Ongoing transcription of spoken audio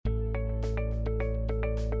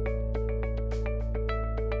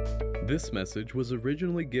This message was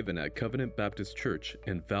originally given at Covenant Baptist Church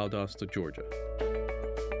in Valdosta, Georgia.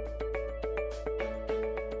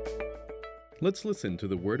 Let's listen to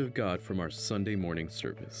the Word of God from our Sunday morning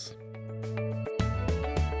service.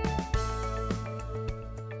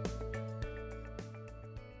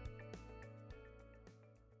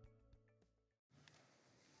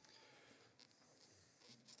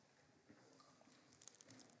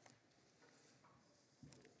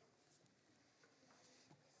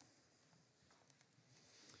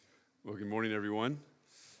 Well, good morning, everyone.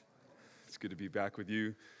 It's good to be back with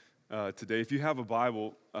you today. If you have a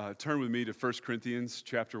Bible, turn with me to 1 Corinthians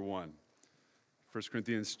chapter 1. 1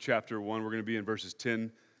 Corinthians chapter 1, we're going to be in verses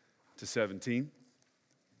 10 to 17.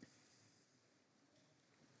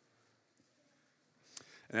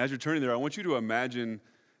 And as you're turning there, I want you to imagine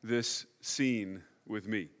this scene with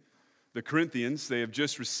me. The Corinthians, they have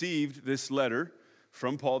just received this letter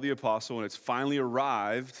from Paul the Apostle, and it's finally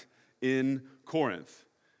arrived in Corinth.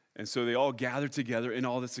 And so they all gather together in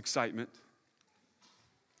all this excitement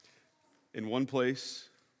in one place.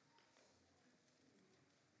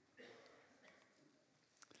 It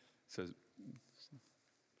says,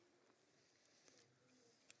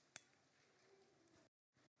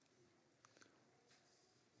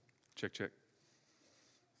 check.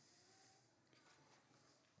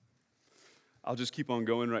 I'll just keep on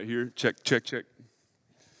going right here. Check.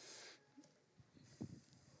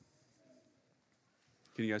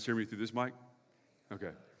 Can you guys hear me through this mic?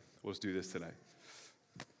 Okay, let's do this tonight.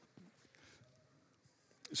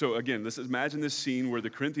 So again, let's imagine this scene where the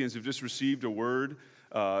Corinthians have just received a word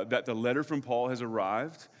that the letter from Paul has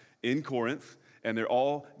arrived in Corinth, and they're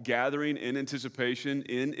all gathering in anticipation,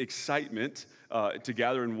 in excitement, to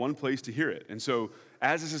gather in one place to hear it. And so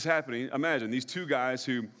as this is happening, imagine these two guys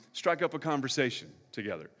who strike up a conversation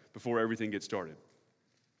together before everything gets started.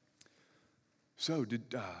 So, did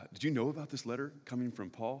you know about this letter coming from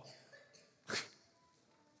Paul?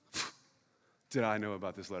 Did I know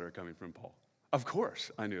about this letter coming from Paul? Of course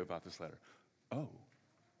I knew about this letter. Oh,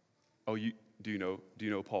 do you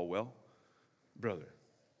know Paul well? Brother,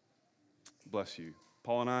 bless you.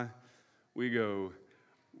 Paul and I, we go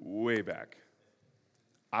way back.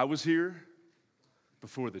 I was here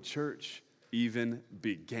before the church even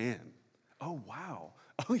began. Oh, wow.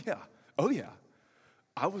 Oh, yeah.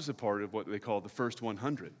 I was a part of what they call the first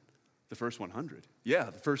 100. The first 100. Yeah,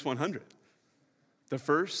 the first 100. The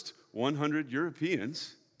first 100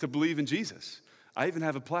 Europeans to believe in Jesus. I even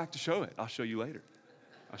have a plaque to show it. I'll show you later.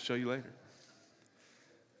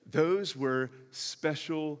 Those were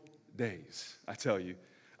special days, I tell you.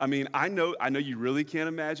 I mean, I know you really can't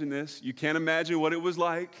imagine this. You can't imagine what it was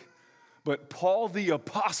like. But Paul the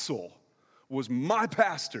Apostle was my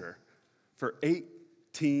pastor for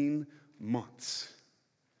 18 months.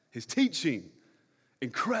 His teaching,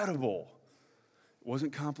 incredible. It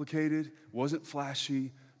wasn't complicated, wasn't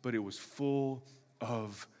flashy, but it was full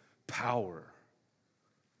of power.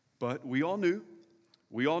 But we all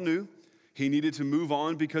knew he needed to move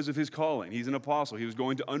on because of his calling. He's an apostle. He was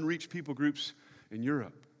going to unreached people groups in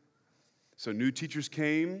Europe. So new teachers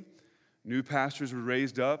came, new pastors were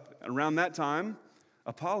raised up. And around that time,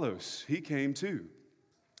 Apollos, he came too.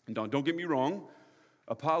 And don't get me wrong,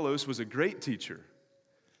 Apollos was a great teacher.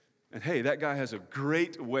 And hey, that guy has a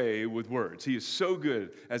great way with words. He is so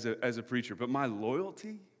good as a preacher. But my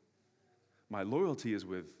loyalty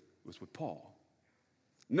was with Paul.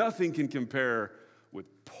 Nothing can compare with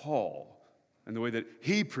Paul and the way that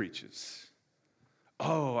he preaches.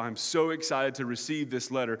 Oh, I'm so excited to receive this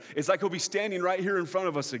letter. It's like he'll be standing right here in front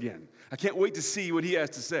of us again. I can't wait to see what he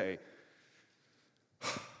has to say.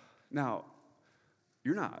 Now,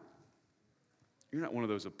 you're not one of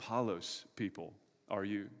those Apollos people, are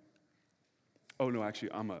you? Oh, no,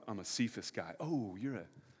 actually, I'm a Cephas guy. Oh,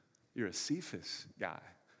 you're a Cephas guy.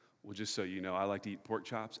 Well, just so you know, I like to eat pork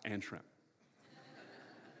chops and shrimp.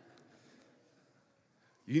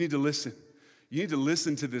 You need to listen. You need to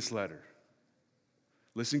listen to this letter.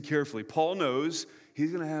 Listen carefully. Paul knows he's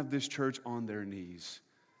going to have this church on their knees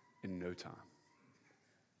in no time.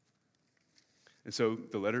 And so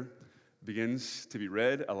the letter begins to be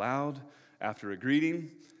read aloud after a greeting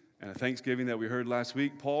and a thanksgiving that we heard last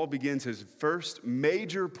week. Paul begins his first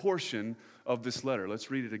major portion of this letter.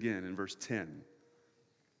 Let's read it again in verse 10.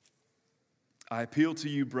 I appeal to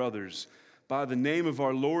you, brothers, by the name of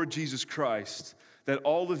our Lord Jesus Christ, that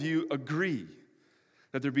all of you agree,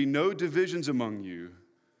 that there be no divisions among you,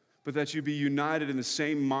 but that you be united in the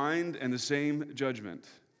same mind and the same judgment.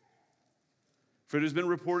 For it has been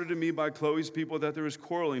reported to me by Chloe's people that there is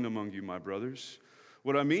quarreling among you, my brothers.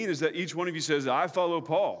 What I mean is that each one of you says, I follow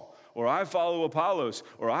Paul, or I follow Apollos,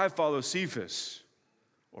 or I follow Cephas.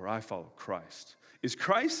 or I follow Christ. Is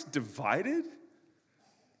Christ divided?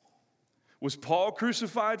 Was Paul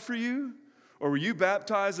crucified for you? Or were you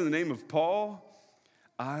baptized in the name of Paul?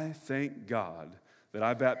 I thank God that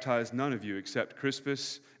I baptized none of you except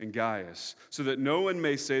Crispus and Gaius, so that no one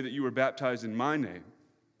may say that you were baptized in my name.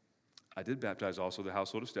 I did baptize also the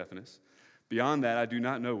household of Stephanas. Beyond that, I do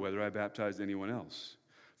not know whether I baptized anyone else.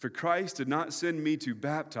 For Christ did not send me to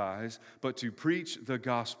baptize, but to preach the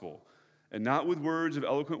gospel, and not with words of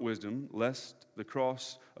eloquent wisdom, lest the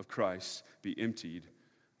cross of Christ be emptied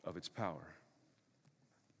of its power.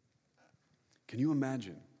 Can you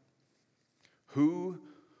imagine? Who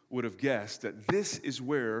would have guessed that this is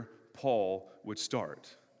where Paul would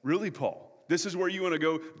start? Really, Paul. This is where you want to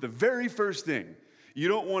go, the very first thing. You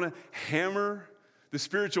don't want to hammer the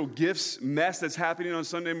spiritual gifts mess that's happening on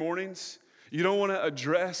Sunday mornings. You don't want to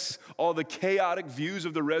address all the chaotic views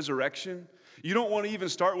of the resurrection. You don't want to even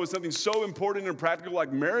start with something so important and practical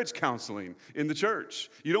like marriage counseling in the church.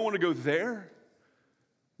 You don't want to go there?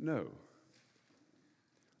 No.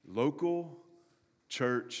 Local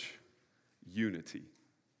church unity.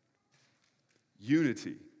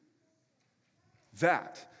 Unity.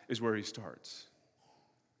 That is where he starts.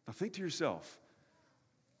 Now think to yourself,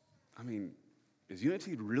 is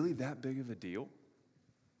unity really that big of a deal?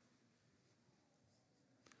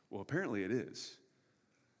 Well, apparently it is.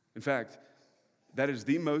 In fact, that is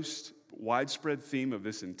the most widespread theme of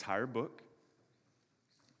this entire book.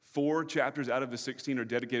 4 chapters out of the 16 are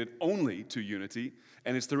dedicated only to unity,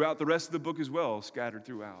 and it's throughout the rest of the book as well, scattered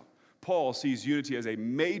throughout. Paul sees unity as a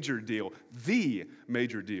major deal, the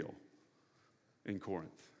major deal in Corinth.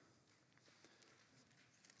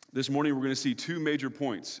 This morning we're going to see 2 major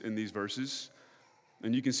points in these verses,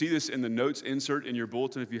 and you can see this in the notes insert in your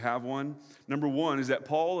bulletin if you have one. Number 1 is that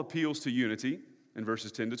Paul appeals to unity in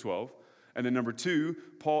verses 10 to 12. And then number 2,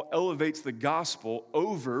 Paul elevates the gospel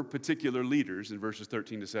over particular leaders in verses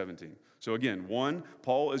 13 to 17. So again, 1,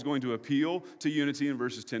 Paul is going to appeal to unity in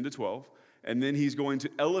verses 10 to 12. And then he's going to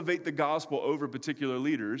elevate the gospel over particular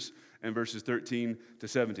leaders in verses 13 to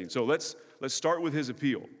 17. So let's start with his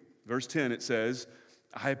appeal. Verse 10, it says,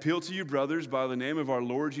 I appeal to you, brothers, by the name of our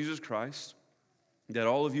Lord Jesus Christ, that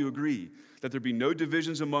all of you agree, that there be no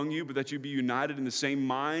divisions among you, but that you be united in the same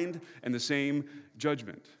mind and the same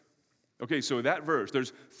judgment. Okay, so that verse,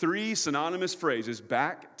 there's 3 synonymous phrases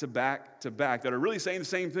back to back to back that are really saying the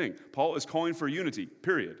same thing. Paul is calling for unity,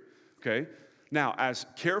 period. Okay? Now, as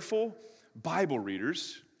careful Bible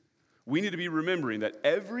readers, we need to be remembering that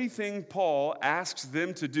everything Paul asks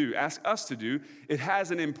us to do, it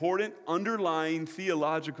has an important underlying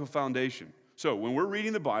theological foundation. So when we're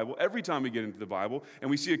reading the Bible, every time we get into the Bible,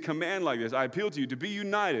 and we see a command like this, I appeal to you to be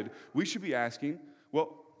united, we should be asking,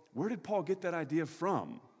 well, where did Paul get that idea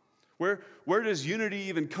from? Where does unity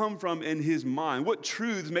even come from in his mind? What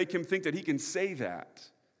truths make him think that he can say that?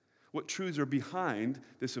 What truths are behind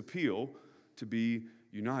this appeal to be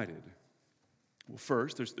united? Well,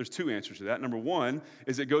 first, there's 2 answers to that. Number 1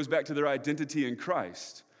 is it goes back to their identity in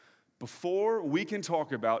Christ. Before we can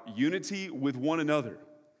talk about unity with one another,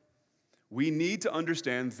 we need to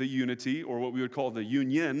understand the unity, or what we would call the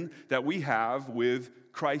union, that we have with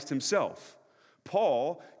Christ himself.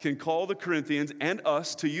 Paul can call the Corinthians and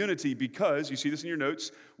us to unity because, you see this in your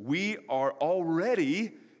notes, we are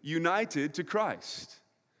already united to Christ.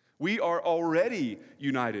 We are already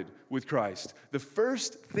united with Christ. The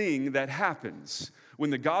first thing that happens when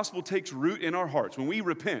the gospel takes root in our hearts, when we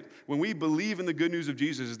repent, when we believe in the good news of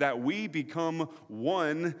Jesus, is that we become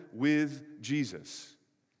one with Jesus.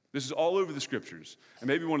 This is all over the scriptures. And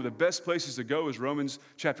maybe one of the best places to go is Romans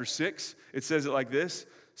chapter 6. It says it like this.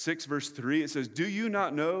 6 verse 3, it says, do you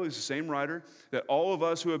not know, it's the same writer, that all of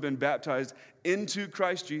us who have been baptized into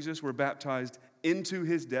Christ Jesus were baptized into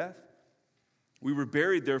his death? We were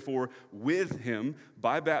buried, therefore, with him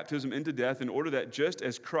by baptism into death, in order that just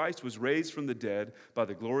as Christ was raised from the dead by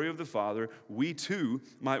the glory of the Father, we too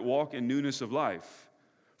might walk in newness of life.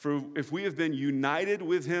 For if we have been united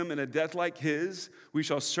with him in a death like his, we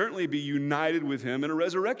shall certainly be united with him in a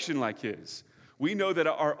resurrection like his. We know that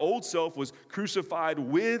our old self was crucified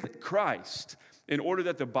with Christ in order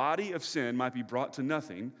that the body of sin might be brought to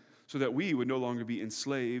nothing, so that we would no longer be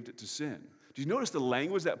enslaved to sin. Do you notice the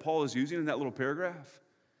language that Paul is using in that little paragraph?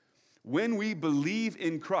 When we believe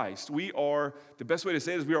in Christ, the best way to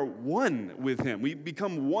say it is we are one with him. We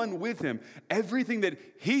become one with him. Everything that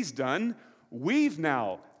he's done, we've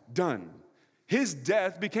now done. His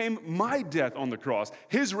death became my death on the cross.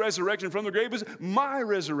 His resurrection from the grave is my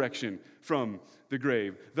resurrection from the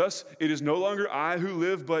grave. Thus, it is no longer I who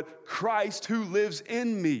live, but Christ who lives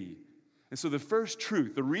in me. And so the first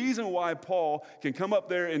truth, the reason why Paul can come up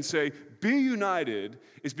there and say, be united,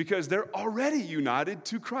 is because they're already united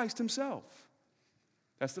to Christ himself.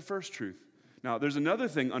 That's the first truth. Now, there's another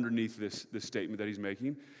thing underneath this statement that he's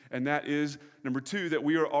making, and that is, number two, that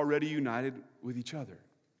we are already united with each other.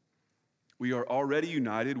 We are already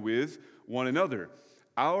united with one another.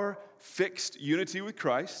 Our fixed unity with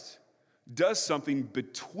Christ does something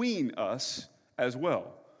between us as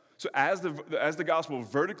well. So as the gospel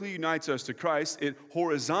vertically unites us to Christ, it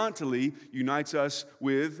horizontally unites us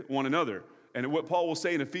with one another. And what Paul will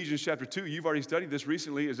say in Ephesians chapter 2, you've already studied this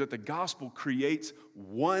recently, is that the gospel creates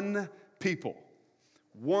one people.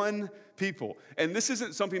 One people. And this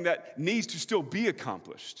isn't something that needs to still be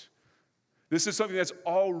accomplished. This is something that's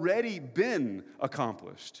already been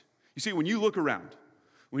accomplished. You see, when you look around,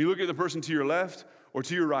 when you look at the person to your left or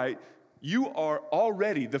to your right, you are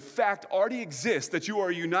already, the fact already exists that you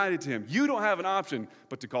are united to him. You don't have an option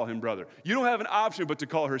but to call him brother. You don't have an option but to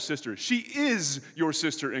call her sister. She is your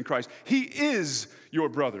sister in Christ. He is your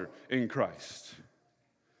brother in Christ.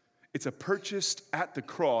 It's a purchased at the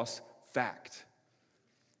cross fact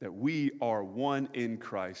that we are one in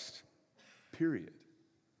Christ, period.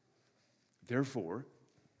 Therefore,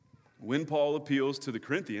 when Paul appeals to the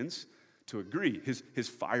Corinthians to agree, his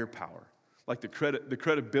firepower, like the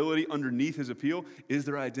credibility underneath his appeal is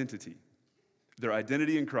their identity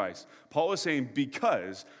in Christ. Paul is saying,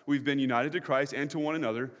 because we've been united to Christ and to one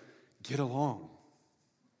another, get along,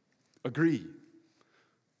 agree,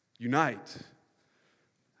 unite.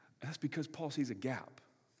 That's because Paul sees a gap.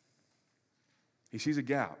 He sees a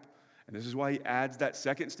gap. And this is why he adds that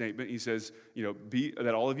second statement. He says,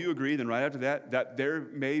 that all of you agree. Then right after that there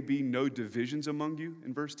may be no divisions among you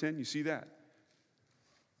in verse 10. You see that?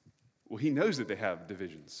 Well, he knows that they have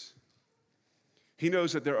divisions. He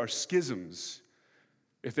knows that there are schisms.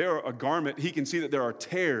 If there are a garment, he can see that there are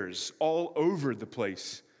tears all over the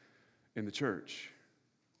place in the church.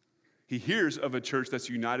 He hears of a church that's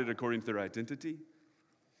united according to their identity,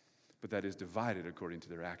 but that is divided according to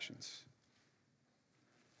their actions.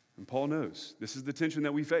 And Paul knows this is the tension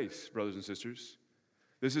that we face, brothers and sisters.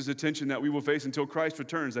 This is the tension that we will face until Christ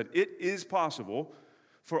returns, that it is possible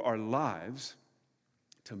for our lives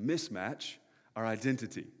to mismatch our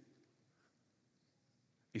identity.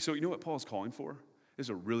 And so you know what Paul's calling for? This is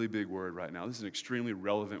a really big word right now. This is an extremely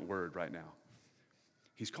relevant word right now.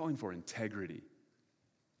 He's calling for integrity.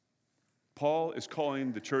 Paul is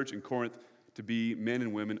calling the church in Corinth to be men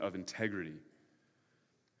and women of integrity.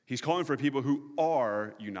 He's calling for people who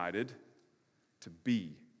are united to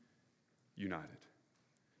be united.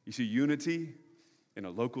 You see, unity in a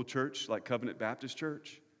local church like Covenant Baptist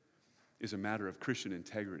Church is a matter of Christian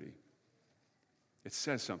integrity. It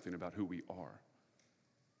says something about who we are.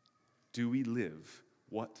 Do we live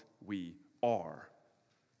what we are?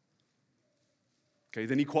 Okay,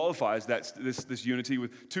 then he qualifies this unity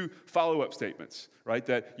with two follow-up statements, right?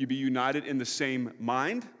 That you be united in the same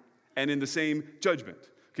mind and in the same judgment.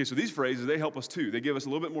 Okay, so these phrases, they help us too. They give us a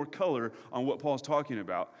little bit more color on what Paul's talking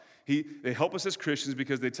about. They help us as Christians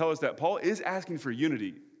because they tell us that Paul is asking for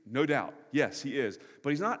unity, no doubt. Yes, he is.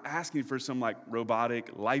 But he's not asking for some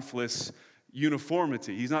robotic, lifeless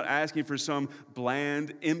uniformity. He's not asking for some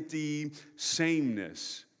bland, empty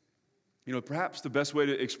sameness. Perhaps the best way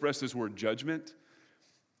to express this word judgment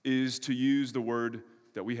is to use the word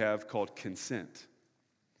that we have called consent,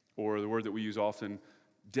 or the word that we use often,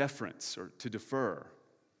 deference, or to defer.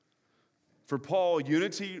 For Paul,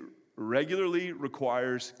 unity regularly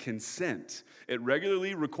requires consent. It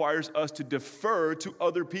regularly requires us to defer to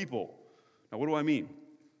other people. Now, what do I mean?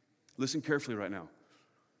 Listen carefully right now.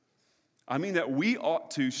 I mean that we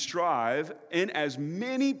ought to strive in as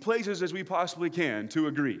many places as we possibly can to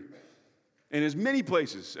agree. In as many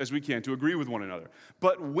places as we can to agree with one another.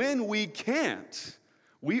 But when we can't,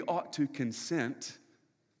 we ought to consent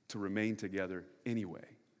to remain together anyway.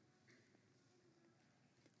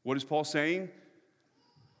 What is Paul saying?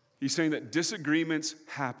 He's saying that disagreements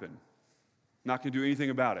happen. Not going to do anything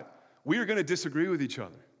about it. We are going to disagree with each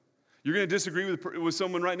other. You're going to disagree with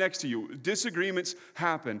someone right next to you. Disagreements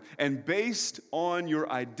happen. And based on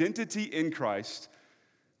your identity in Christ,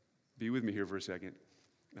 be with me here for a second.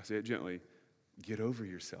 I say it gently. Get over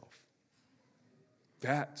yourself.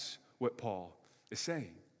 That's what Paul is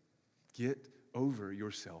saying. Get over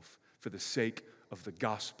yourself for the sake of the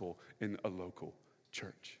gospel in a local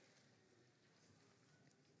church.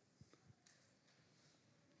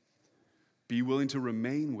 Be willing to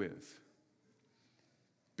remain with.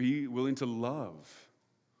 Be willing to love.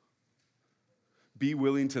 Be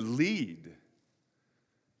willing to lead.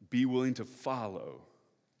 Be willing to follow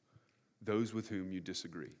those with whom you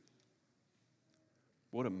disagree.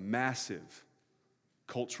 What a massive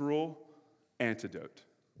cultural antidote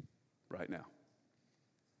right now.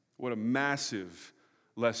 What a massive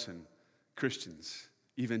lesson Christians,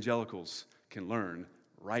 evangelicals, can learn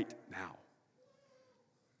right now.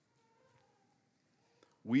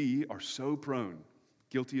 We are so prone,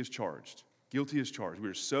 guilty as charged. Guilty as charged. We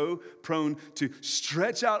are so prone to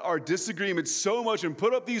stretch out our disagreements so much and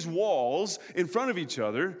put up these walls in front of each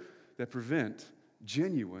other that prevent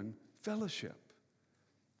genuine fellowship.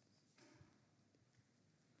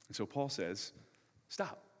 And so Paul says,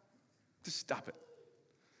 stop. Just stop it.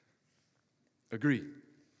 Agree.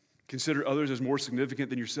 Consider others as more significant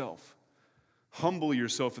than yourself. Humble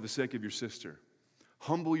yourself for the sake of your sister.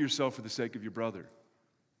 Humble yourself for the sake of your brother.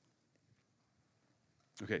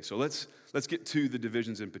 Okay, so let's get to the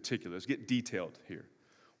divisions in particular. Let's get detailed here.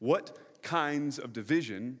 What kinds of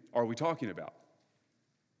division are we talking about?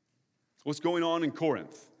 What's going on in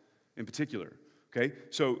Corinth in particular? Okay,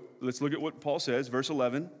 so let's look at what Paul says, verse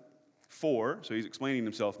 11. For, so he's explaining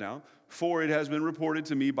himself now. For it has been reported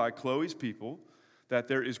to me by Chloe's people that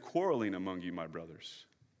there is quarreling among you, my brothers.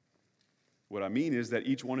 What I mean is that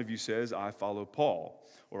each one of you says, I follow Paul,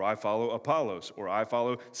 or I follow Apollos, or I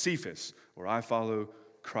follow Cephas, or I follow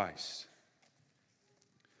Christ.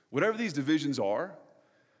 Whatever these divisions are,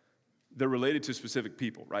 they're related to specific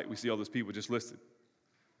people, right? We see all those people just listed.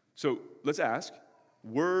 So let's ask,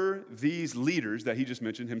 were these leaders that he just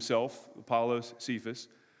mentioned, himself, Apollos, Cephas,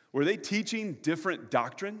 were they teaching different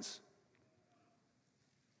doctrines?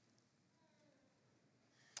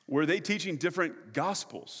 Were they teaching different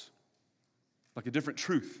gospels? Like a different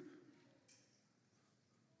truth?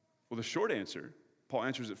 Well, the short answer, Paul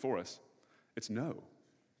answers it for us, it's no.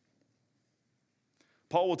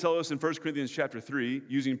 Paul will tell us in 1 Corinthians chapter 3,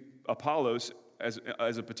 using Apollos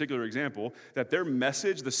as a particular example, that their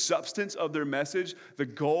message, the substance of their message, the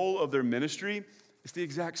goal of their ministry, is the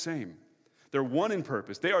exact same. They're one in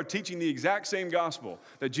purpose. They are teaching the exact same gospel,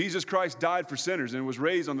 that Jesus Christ died for sinners and was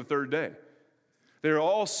raised on the third day. They're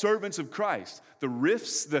all servants of Christ. The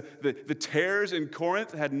rifts, the tears in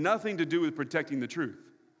Corinth had nothing to do with protecting the truth.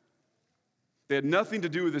 They had nothing to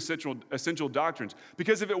do with essential doctrines.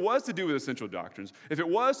 Because if it was to do with essential doctrines, if it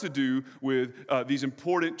was to do with these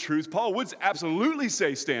important truths, Paul would absolutely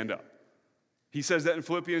say stand up. He says that in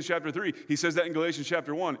Philippians chapter 3. He says that in Galatians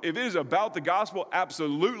chapter 1. If it is about the gospel,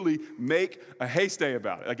 absolutely make a heyday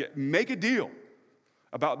about it. Like, make a deal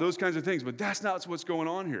about those kinds of things. But that's not what's going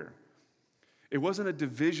on here. It wasn't a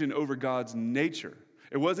division over God's nature.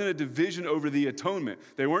 It wasn't a division over the atonement.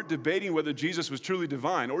 They weren't debating whether Jesus was truly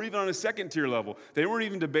divine, or even on a second-tier level. They weren't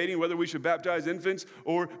even debating whether we should baptize infants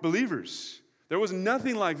or believers. There was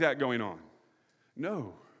nothing like that going on.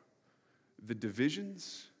 No. The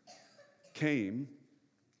divisions came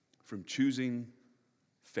from choosing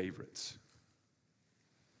favorites.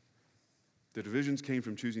 The divisions came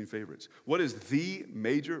from choosing favorites. What is the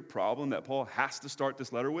major problem that Paul has to start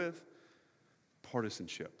this letter with?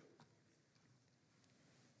 Partisanship.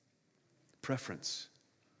 Preference.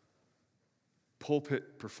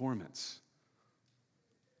 Pulpit performance.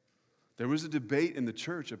 There was a debate in the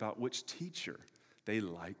church about which teacher they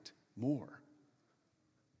liked more.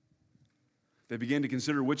 They began to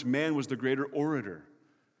consider which man was the greater orator,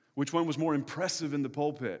 which one was more impressive in the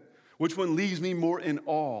pulpit, which one leaves me more in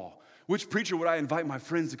awe, which preacher would I invite my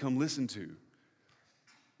friends to come listen to.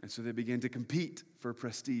 And so they began to compete for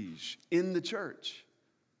prestige in the church.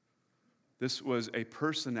 This was a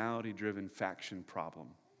personality-driven faction problem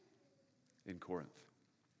in Corinth.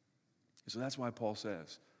 So that's why Paul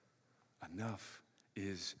says, enough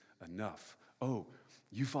is enough. Oh,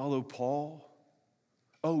 you follow Paul?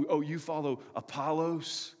 Oh, you follow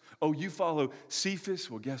Apollos? Oh, you follow Cephas?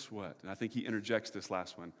 Well, guess what? And I think he interjects this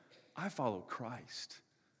last one. I follow Christ.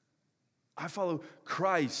 I follow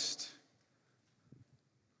Christ.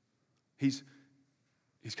 He's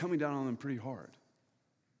coming down on them pretty hard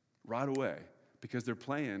right away because they're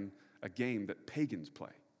playing a game that pagans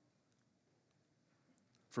play.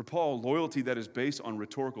 For Paul, loyalty that is based on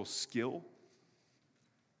rhetorical skill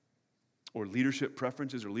or leadership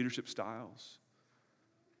preferences or leadership styles,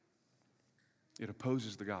 it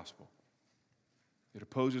opposes the gospel. It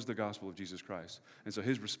opposes the gospel of Jesus Christ. And so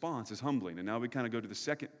his response is humbling. And now we kind of go to the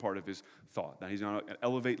second part of his thought. Now he's going to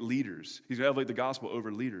elevate leaders. He's going to elevate the gospel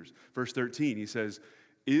over leaders. Verse 13, he says,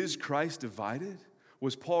 is Christ divided?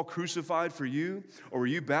 Was Paul crucified for you? Or were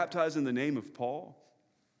you baptized in the name of Paul?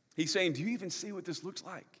 He's saying, do you even see what this looks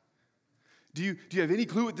like? Do you have any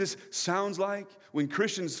clue what this sounds like? When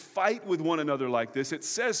Christians fight with one another like this, it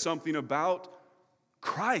says something about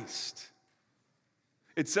Christ.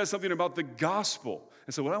 It says something about the gospel.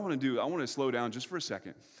 And so what I want to do, I want to slow down just for a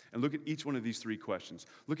second and look at each one of these three questions.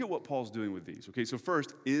 Look at what Paul's doing with these. Okay, so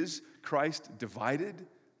first, is Christ divided?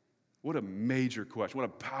 What a major question. What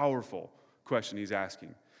a powerful question he's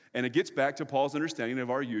asking. And it gets back to Paul's understanding of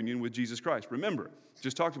our union with Jesus Christ. Remember,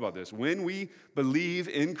 just talked about this. When we believe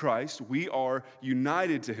in Christ, we are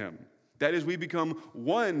united to him. That is, we become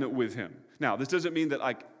one with him. Now, this doesn't mean that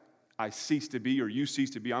I cease to be or you cease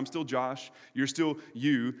to be. I'm still Josh. You're still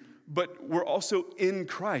you. But we're also in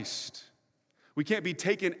Christ. We can't be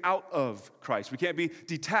taken out of Christ. We can't be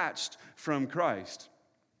detached from Christ.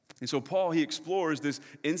 And so Paul, he explores this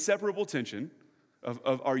inseparable tension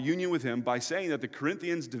of our union with him by saying that the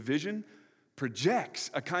Corinthians' division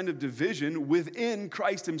projects a kind of division within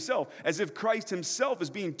Christ himself, as if Christ himself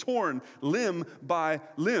is being torn limb by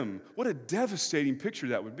limb. What a devastating picture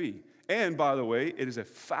that would be. And by the way, it is a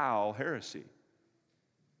foul heresy.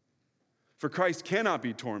 For Christ cannot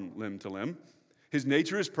be torn limb to limb. His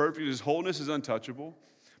nature is perfect, his wholeness is untouchable.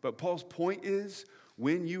 But Paul's point is,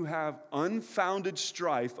 when you have unfounded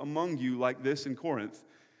strife among you like this in Corinth,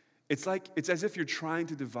 it's as if you're trying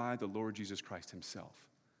to divide the Lord Jesus Christ himself.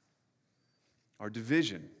 Our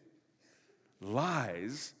division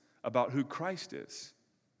lies about who Christ is.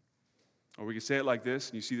 Or we could say it like this,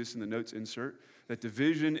 and you see this in the notes insert, that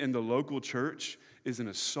division in the local church is an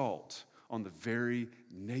assault on the very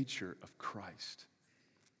nature of Christ.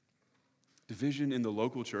 Division in the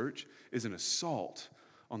local church is an assault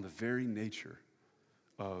on the very nature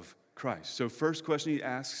of Christ. So first question he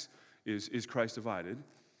asks is Christ divided?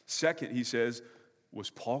 Second, he says, was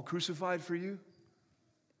Paul crucified for you?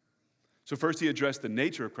 So first he addressed the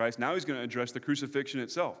nature of Christ. Now he's going to address the crucifixion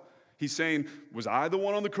itself. He's saying, was I the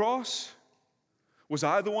one on the cross? Was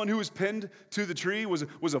I the one who was pinned to the tree? Was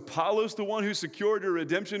Apollos the one who secured your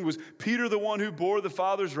redemption? Was Peter the one who bore the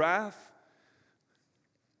Father's wrath?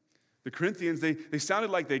 The Corinthians, they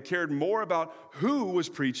sounded like they cared more about who was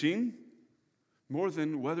preaching more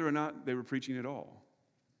than whether or not they were preaching at all.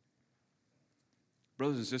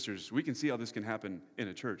 Brothers and sisters, we can see how this can happen in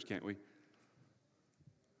a church, can't we?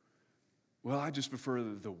 Well, I just prefer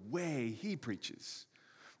the way he preaches.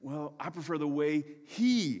 Well, I prefer the way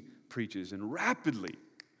he preaches. And rapidly,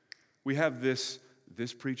 we have this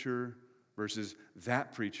preacher versus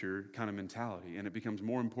that preacher kind of mentality. And it becomes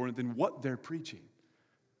more important than what they're preaching.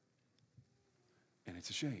 And it's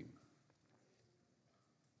a shame.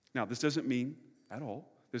 Now, this doesn't mean at all.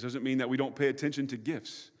 This doesn't mean that we don't pay attention to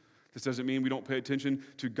gifts. This doesn't mean we don't pay attention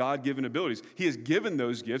to God-given abilities. He has given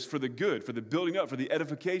those gifts for the good, for the building up, for the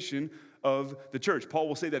edification of the church. Paul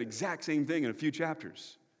will say that exact same thing in a few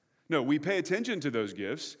chapters. No, we pay attention to those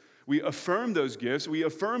gifts. We affirm those gifts. We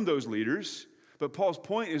affirm those leaders. But Paul's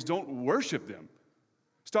point is, don't worship them.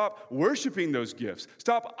 Stop worshiping those gifts.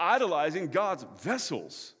 Stop idolizing God's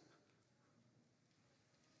vessels.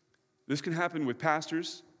 This can happen with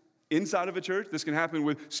pastors inside of a church. This can happen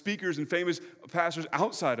with speakers and famous pastors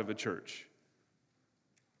outside of a church.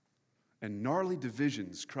 And gnarly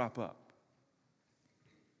divisions crop up.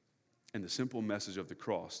 And the simple message of the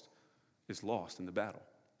cross is lost in the battle.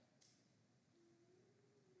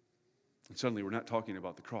 And suddenly we're not talking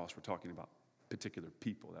about the cross, we're talking about particular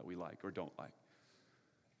people that we like or don't like.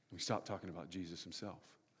 We stop talking about Jesus himself.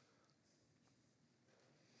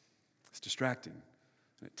 It's distracting.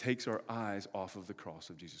 And it takes our eyes off of the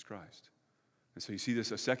cross of Jesus Christ. And so you see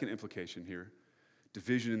this, a second implication here.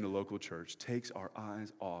 Division in the local church takes our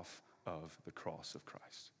eyes off of the cross of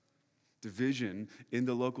Christ. Division in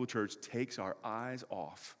the local church takes our eyes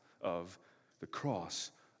off of the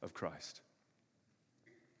cross of Christ.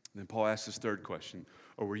 And then Paul asks this third question.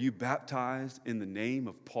 Or were you baptized in the name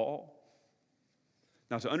of Paul?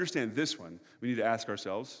 Now, to understand this one, we need to ask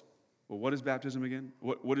ourselves, well, what is baptism again?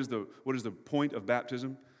 What is the point of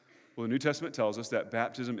baptism? Well, the New Testament tells us that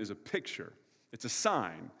baptism is a picture. It's a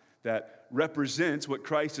sign that represents what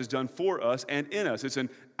Christ has done for us and in us. It's an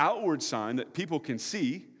outward sign that people can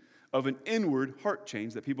see of an inward heart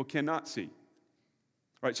change that people cannot see.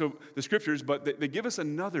 Right? So the scriptures, but they give us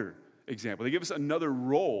another example. They give us another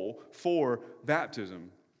role for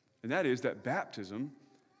baptism. And that is that baptism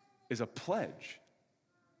is a pledge.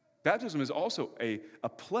 Baptism is also a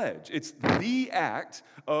pledge. It's the act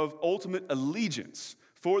of ultimate allegiance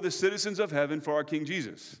for the citizens of heaven for our King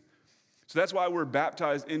Jesus. So that's why we're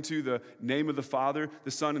baptized into the name of the Father,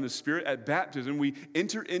 the Son, and the Spirit. At baptism, we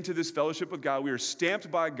enter into this fellowship with God. We are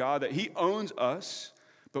stamped by God that he owns us,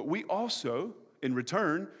 but we also, in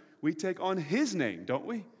return, we take on his name, don't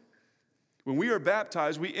we? When we are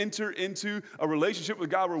baptized, we enter into a relationship with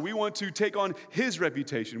God where we want to take on his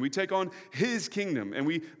reputation. We take on his kingdom, and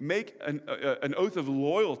we make an oath of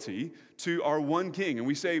loyalty to our one king. And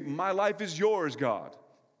we say, my life is yours, God.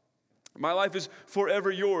 My life is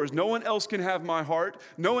forever yours. No one else can have my heart.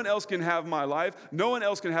 No one else can have my life. No one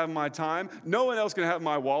else can have my time. No one else can have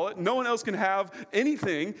my wallet. No one else can have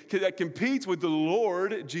anything that competes with the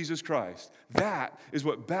Lord Jesus Christ. That is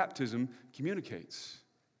what baptism communicates.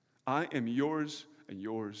 I am yours and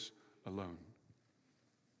yours alone.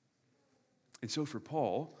 And so for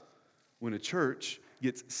Paul, when a church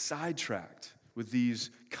gets sidetracked with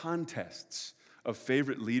these contests of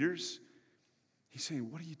favorite leaders, he's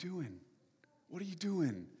saying, what are you doing? What are you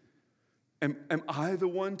doing? Am I the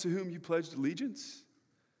one to whom you pledged allegiance?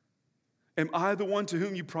 Am I the one to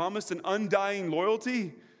whom you promised an undying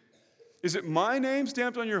loyalty? Is it my name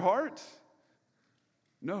stamped on your heart?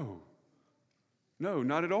 No. No,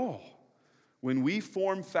 not at all. When we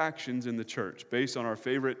form factions in the church based on our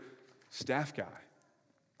favorite staff guy,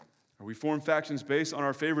 or we form factions based on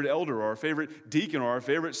our favorite elder, or our favorite deacon, or our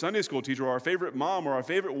favorite Sunday school teacher, or our favorite mom, or our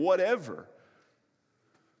favorite whatever,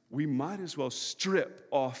 we might as well strip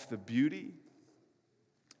off the beauty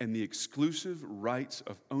and the exclusive rights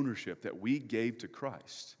of ownership that we gave to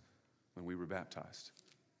Christ when we were baptized.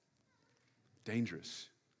 Dangerous.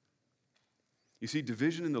 You see,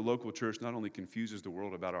 division in the local church not only confuses the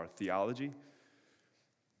world about our theology,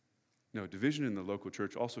 no, division in the local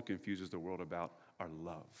church also confuses the world about our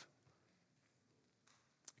love.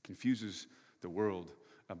 It confuses the world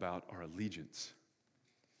about our allegiance.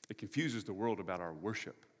 It confuses the world about our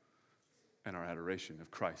worship and our adoration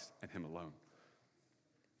of Christ and Him alone.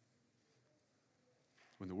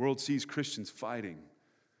 When the world sees Christians fighting,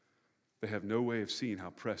 they have no way of seeing how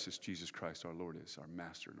precious Jesus Christ our Lord is, our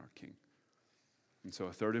Master and our King. And so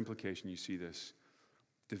a third implication, you see this,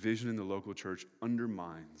 division in the local church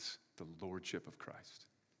undermines the lordship of Christ.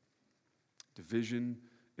 Division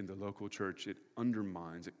in the local church, it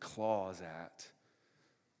undermines, it claws at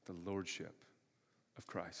the lordship of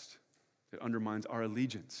Christ. It undermines our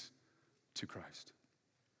allegiance to Christ.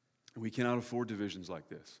 And we cannot afford divisions like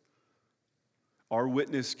this. Our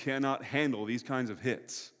witness cannot handle these kinds of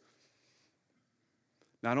hits.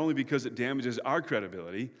 Not only because it damages our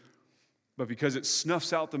credibility, but because it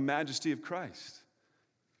snuffs out the majesty of Christ.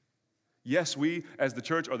 Yes, we as the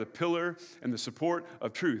church are the pillar and the support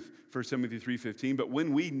of truth, 1 Timothy 3:15, but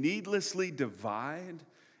when we needlessly divide,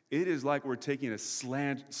 it is like we're taking a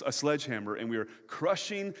sledgehammer and we are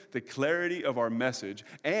crushing the clarity of our message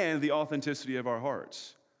and the authenticity of our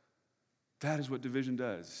hearts. That is what division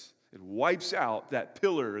does. It wipes out that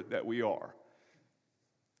pillar that we are.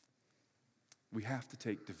 We have to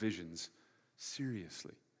take divisions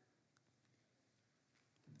seriously.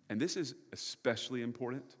 And this is especially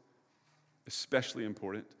important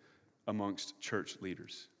amongst church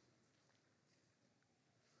leaders.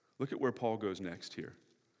 Look at where Paul goes next here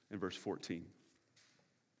in verse 14.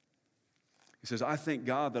 He says, I thank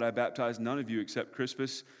God that I baptized none of you except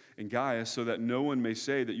Crispus and Gaius, so that no one may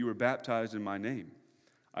say that you were baptized in my name.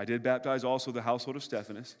 I did baptize also the household of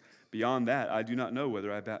Stephanas. Beyond that, I do not know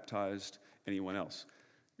whether I baptized anyone else.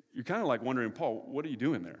 You're kind of like wondering, Paul, what are you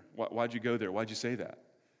doing there? Why'd you go there? Why'd you say that?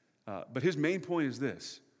 But his main point is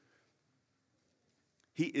this.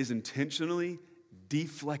 He is intentionally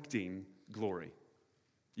deflecting glory.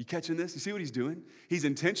 You catching this? You see what he's doing? He's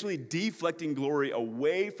intentionally deflecting glory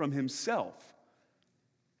away from himself.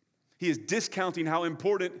 He is discounting how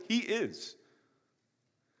important he is.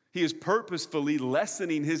 He is purposefully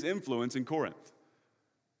lessening his influence in Corinth.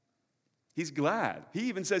 He's glad. He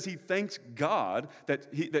even says he thanks God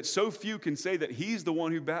that so few can say that he's the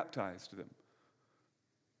one who baptized them.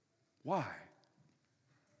 Why?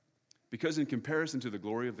 Because in comparison to the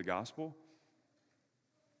glory of the gospel,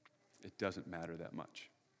 it doesn't matter that much.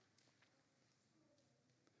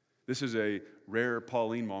 This is a rare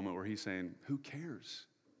Pauline moment where he's saying, who cares?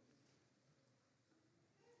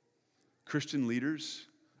 Christian leaders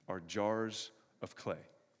are jars of clay.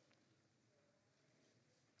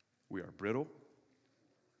 We are brittle,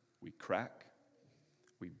 we crack,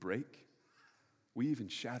 we break, we even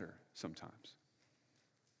shatter sometimes.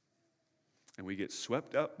 And we get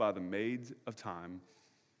swept up by the maids of time,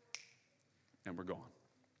 and we're gone.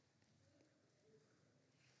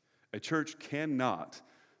 A church cannot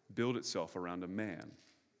build itself around a man,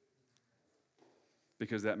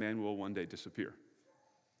 because that man will one day disappear.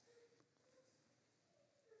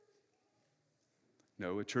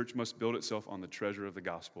 No, a church must build itself on the treasure of the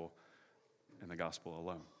gospel and the gospel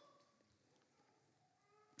alone.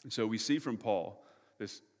 And so we see from Paul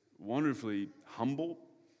this wonderfully humble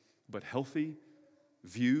but healthy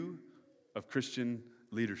view of Christian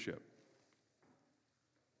leadership.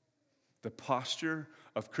 The posture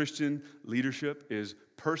of Christian leadership is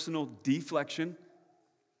personal deflection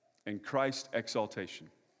and Christ exaltation.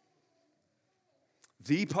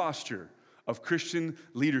 The posture of Christian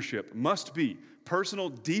leadership must be personal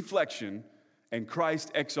deflection and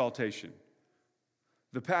Christ exaltation.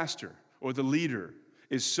 The pastor or the leader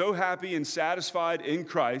is so happy and satisfied in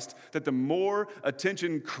Christ that the more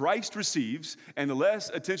attention Christ receives and the less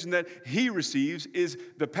attention that he receives is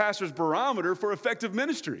the pastor's barometer for effective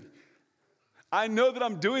ministry. I know that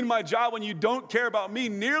I'm doing my job when you don't care about me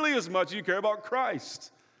nearly as much as you care about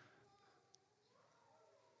Christ.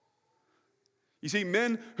 You see,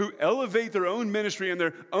 men who elevate their own ministry and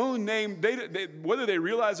their own name, whether they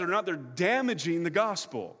realize it or not, they're damaging the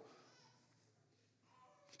gospel.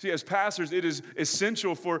 See, as pastors, it is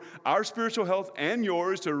essential for our spiritual health and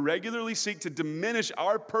yours to regularly seek to diminish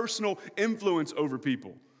our personal influence over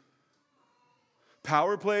people.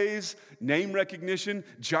 Power plays, name recognition,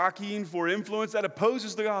 jockeying for influence, that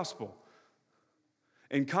opposes the gospel.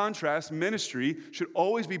 In contrast, ministry should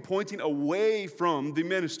always be pointing away from the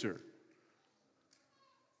minister.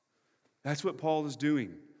 That's what Paul is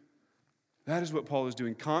doing. That is what Paul is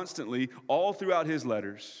doing constantly, all throughout his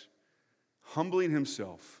letters, humbling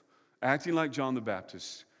himself, acting like John the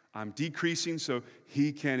Baptist. I'm decreasing so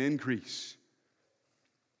he can increase.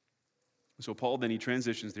 So Paul then he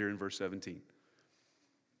transitions there in verse 17.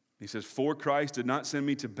 He says, "For Christ did not send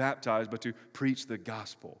me to baptize, but to preach the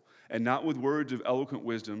gospel, and not with words of eloquent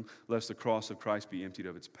wisdom, lest the cross of Christ be emptied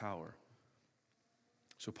of its power."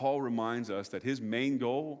 So Paul reminds us that his main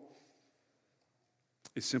goal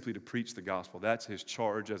is simply to preach the gospel. That's his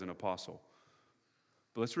charge as an apostle.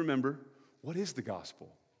 But let's remember, what is the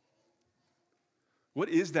gospel? What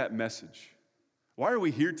is that message? Why are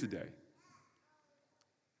we here today?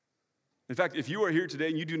 In fact, if you are here today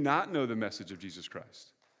and you do not know the message of Jesus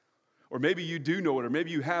Christ, or maybe you do know it, or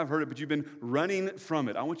maybe you have heard it, but you've been running from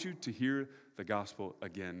it, I want you to hear the gospel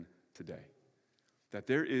again today. That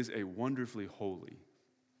there is a wonderfully holy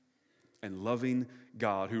and loving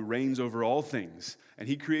God who reigns over all things. And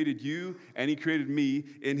he created you and he created me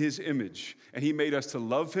in his image. And he made us to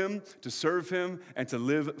love him, to serve him, and to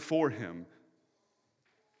live for him.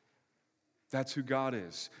 That's who God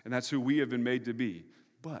is. And that's who we have been made to be.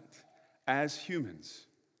 But as humans,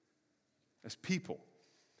 as people,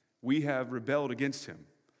 we have rebelled against him.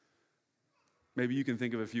 Maybe you can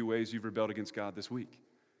think of a few ways you've rebelled against God this week.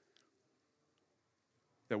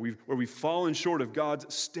 Where we've fallen short of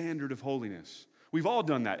God's standard of holiness. We've all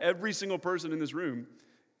done that. Every single person in this room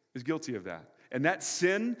is guilty of that. And that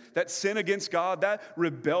sin against God, that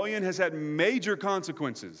rebellion has had major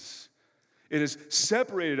consequences. It has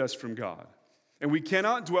separated us from God. And we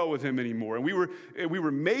cannot dwell with him anymore. And we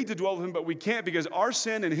were made to dwell with him, but we can't because our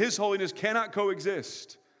sin and his holiness cannot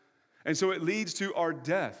coexist. And so it leads to our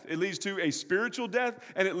death. It leads to a spiritual death,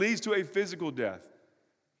 and it leads to a physical death.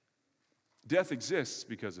 Death exists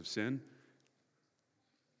because of sin.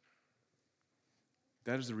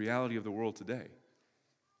 That is the reality of the world today.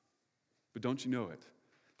 But don't you know it?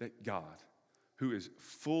 That God, who is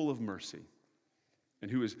full of mercy and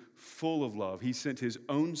who is full of love, he sent his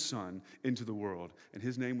own son into the world, and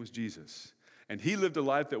his name was Jesus. And he lived a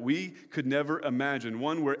life that we could never imagine,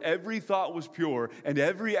 one where every thought was pure and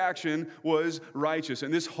every action was righteous.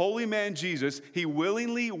 And this holy man, Jesus, he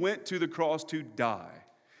willingly went to the cross to die.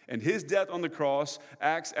 And his death on the cross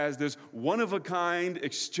acts as this one-of-a-kind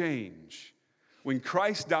exchange. When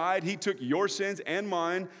Christ died, he took your sins and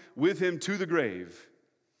mine with him to the grave.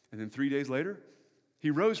 And then 3 days later, he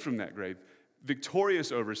rose from that grave,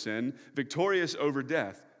 victorious over sin, victorious over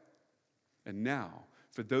death. And now,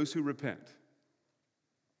 for those who repent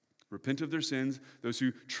of their sins, those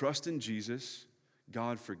who trust in Jesus,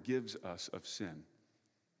 God forgives us of sin.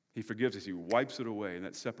 He forgives us. He wipes it away, and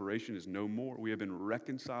that separation is no more. We have been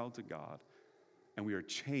reconciled to God, and we are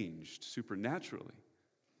changed supernaturally.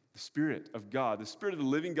 The Spirit of God, the Spirit of the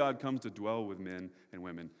living God comes to dwell with men and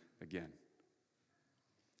women again.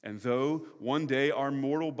 And though one day our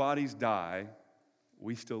mortal bodies die,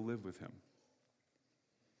 we still live with him.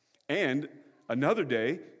 And another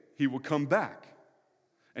day, he will come back,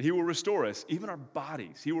 and he will restore us, even our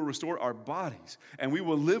bodies. He will restore our bodies, and we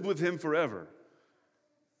will live with him forever.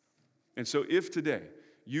 And so if today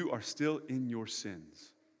you are still in your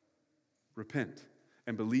sins, repent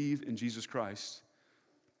and believe in Jesus Christ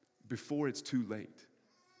before it's too late.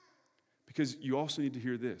 Because you also need to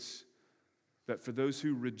hear this, that for those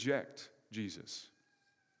who reject Jesus,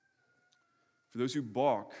 for those who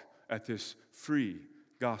balk at this free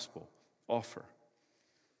gospel offer,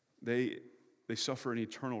 they suffer an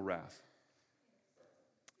eternal wrath.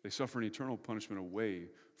 They suffer an eternal punishment away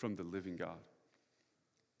from the living God.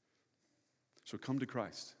 So come to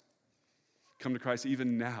Christ. Come to Christ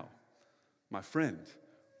even now, my friend,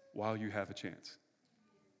 while you have a chance.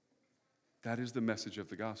 That is the message of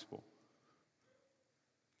the gospel.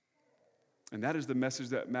 And that is the message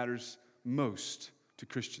that matters most to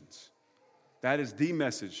Christians. That is the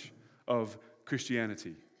message of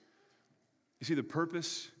Christianity. You see, the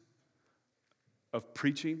purpose of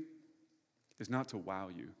preaching is not to wow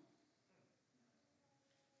you.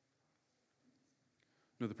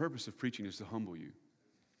 No, the purpose of preaching is to humble you,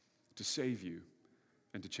 to save you,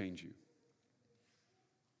 and to change you.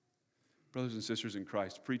 Brothers and sisters in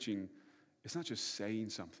Christ, preaching is not just saying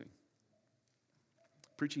something.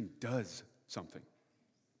 Preaching does something.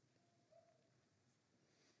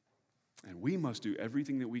 And we must do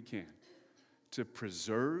everything that we can to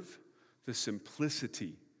preserve the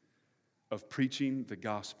simplicity of preaching the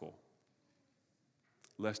gospel,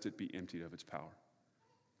 lest it be emptied of its power.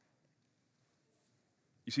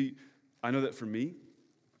 You see, I know that for me,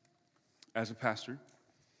 as a pastor,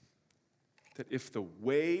 that if the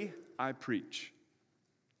way I preach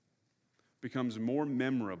becomes more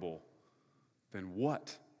memorable than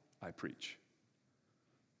what I preach,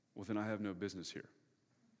 well, then I have no business here.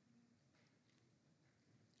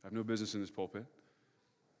 I have no business in this pulpit.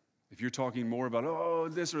 If you're talking more about, oh,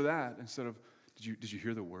 this or that, instead of, did you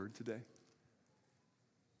hear the word today?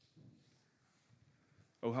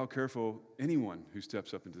 Oh, how careful anyone who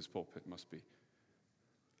steps up into this pulpit must be.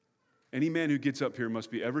 Any man who gets up here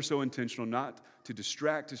must be ever so intentional not to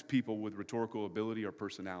distract his people with rhetorical ability or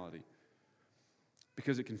personality,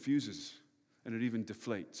 because it confuses and it even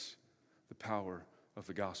deflates the power of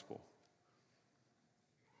the gospel.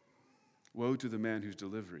 Woe to the man whose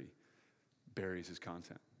delivery buries his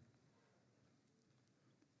content.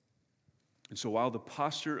 And so while the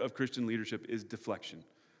posture of Christian leadership is deflection,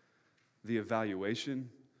 the evaluation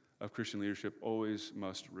of Christian leadership always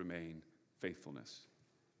must remain faithfulness.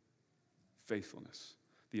 Faithfulness.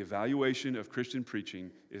 The evaluation of Christian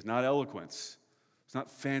preaching is not eloquence. It's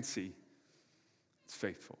not fancy. It's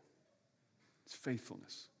faithful. It's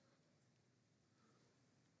faithfulness.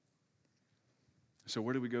 So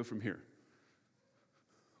where do we go from here?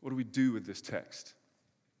 What do we do with this text?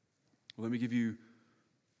 Well, let me give you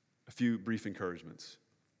a few brief encouragements.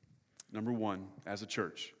 Number one, as a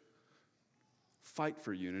church, fight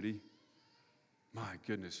for unity. My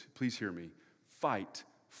goodness, please hear me. Fight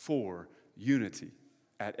for unity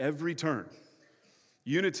at every turn.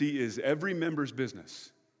 Unity is every member's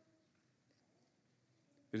business.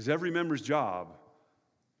 It is every member's job,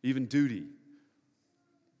 even duty.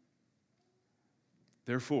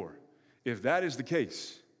 Therefore, if that is the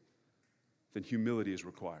case, then humility is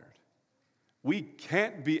required. We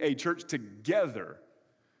can't be a church together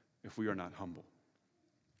if we are not humble.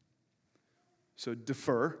 So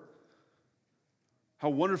defer. How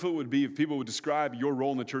wonderful it would be if people would describe your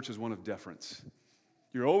role in the church as one of deference.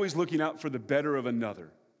 You're always looking out for the better of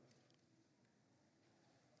another.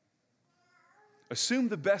 Assume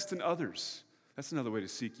the best in others. That's another way to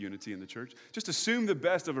seek unity in the church. Just assume the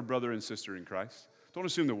best of a brother and sister in Christ. Don't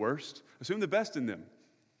assume the worst. Assume the best in them.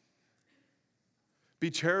 Be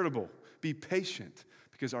charitable. Be patient.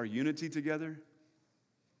 Because our unity together,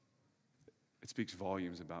 it speaks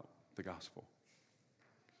volumes about the gospel.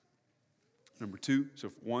 Number two,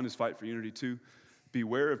 so one is fight for unity. Two,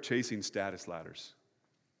 beware of chasing status ladders.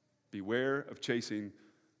 Beware of chasing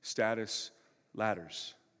status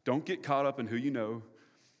ladders. Don't get caught up in who you know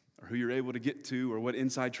or who you're able to get to or what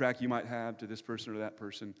inside track you might have to this person or that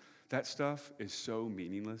person. That stuff is so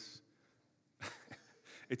meaningless.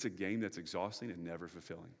 It's a game that's exhausting and never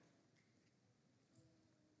fulfilling.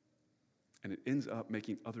 And it ends up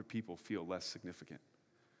making other people feel less significant.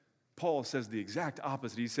 Paul says the exact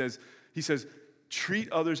opposite. He says, treat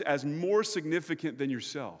others as more significant than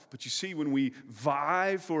yourself. But you see, when we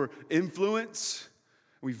vie for influence,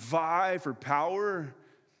 we vie for power,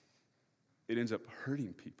 it ends up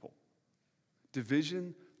hurting people.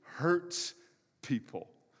 Division hurts people.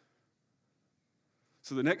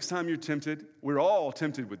 So the next time you're tempted, we're all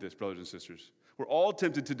tempted with this, brothers and sisters. We're all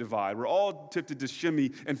tempted to divide. We're all tempted to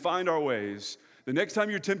shimmy and find our ways. The next time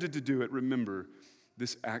you're tempted to do it, remember,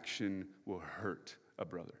 this action will hurt a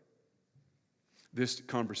brother. This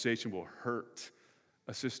conversation will hurt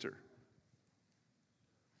a sister.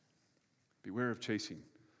 Beware of chasing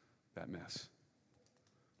that mess.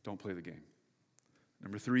 Don't play the game.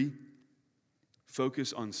 Number three,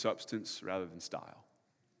 focus on substance rather than style.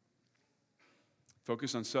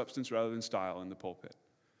 Focus on substance rather than style in the pulpit.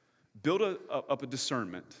 Build up a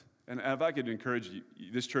discernment. And if I could encourage you,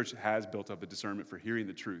 this church has built up a discernment for hearing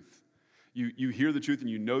the truth. You hear the truth and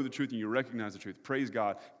you know the truth and you recognize the truth. Praise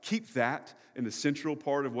God. Keep that in the central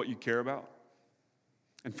part of what you care about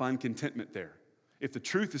and find contentment there. If the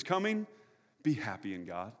truth is coming, be happy in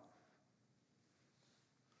God.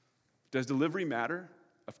 Does delivery matter?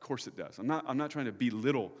 Of course it does. I'm not trying to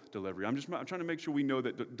belittle delivery. I'm trying to make sure we know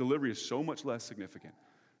that delivery is so much less significant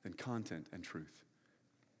than content and truth.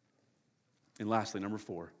 And lastly, number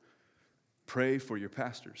 4, pray for your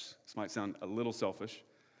pastors. This might sound a little selfish.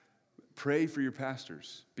 Pray for your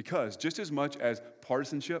pastors, because just as much as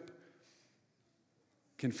partisanship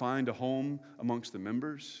can find a home amongst the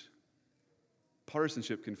members,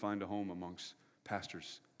 partisanship can find a home amongst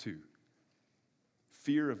pastors too.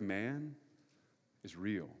 Fear of man is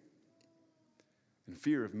real. And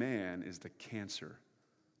fear of man is the cancer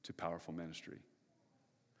to powerful ministry.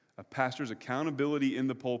 A pastor's accountability in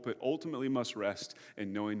the pulpit ultimately must rest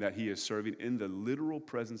in knowing that he is serving in the literal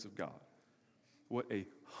presence of God. What a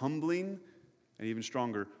humbling and even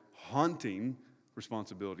stronger, haunting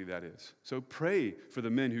responsibility that is. So pray for the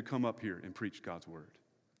men who come up here and preach God's word.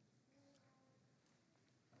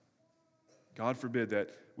 God forbid that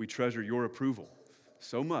we treasure your approval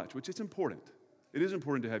so much, which is important. It is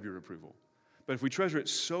important to have your approval. But if we treasure it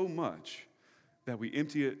so much that we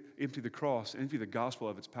empty the cross, empty the gospel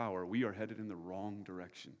of its power, we are headed in the wrong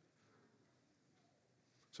direction.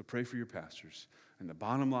 So pray for your pastors. And the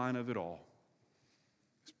bottom line of it all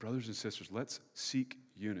is, brothers and sisters, let's seek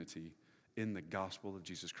unity in the gospel of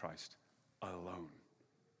Jesus Christ alone.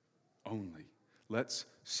 Only. Let's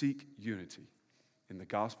seek unity in the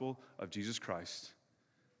gospel of Jesus Christ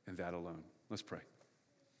and that alone. Let's pray.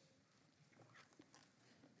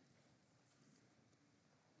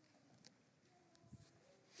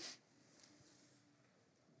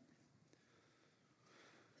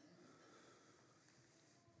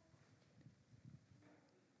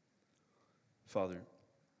 Father,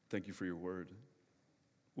 thank you for your word.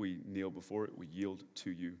 We kneel before it. We yield to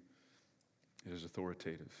you. It is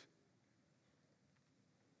authoritative.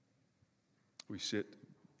 We sit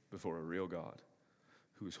before a real God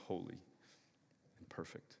who is holy and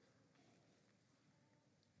perfect.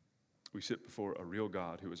 We sit before a real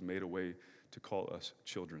God who has made a way to call us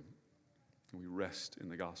children, and we rest in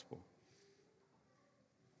the gospel.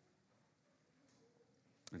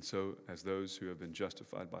 And so, as those who have been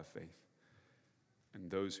justified by faith, and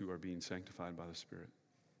those who are being sanctified by the Spirit,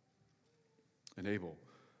 enable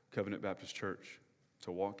Covenant Baptist Church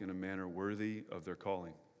to walk in a manner worthy of their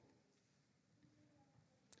calling,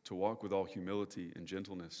 to walk with all humility and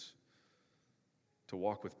gentleness, to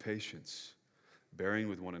walk with patience, bearing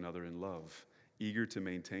with one another in love, eager to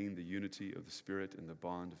maintain the unity of the Spirit and the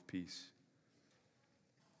bond of peace.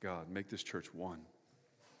 God, make this church one,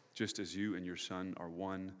 just as you and your Son are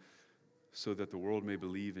one, so that the world may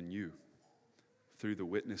believe in you through the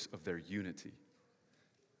witness of their unity.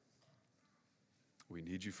 We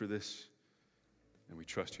need you for this, and we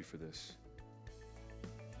trust you for this.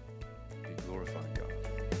 Be glorified, God.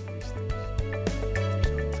 In these things.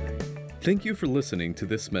 Thank you for listening to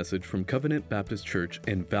this message from Covenant Baptist Church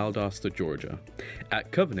in Valdosta, Georgia.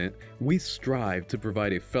 At Covenant, we strive to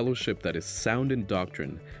provide a fellowship that is sound in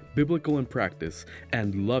doctrine, biblical in practice,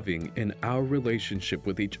 and loving in our relationship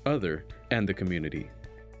with each other and the community.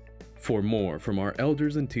 For more from our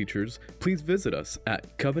elders and teachers, please visit us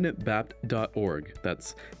at covenantbapt.org.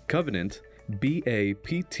 That's Covenant,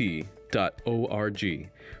 BAPT.org,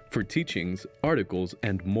 for teachings, articles,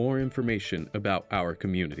 and more information about our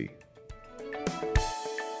community.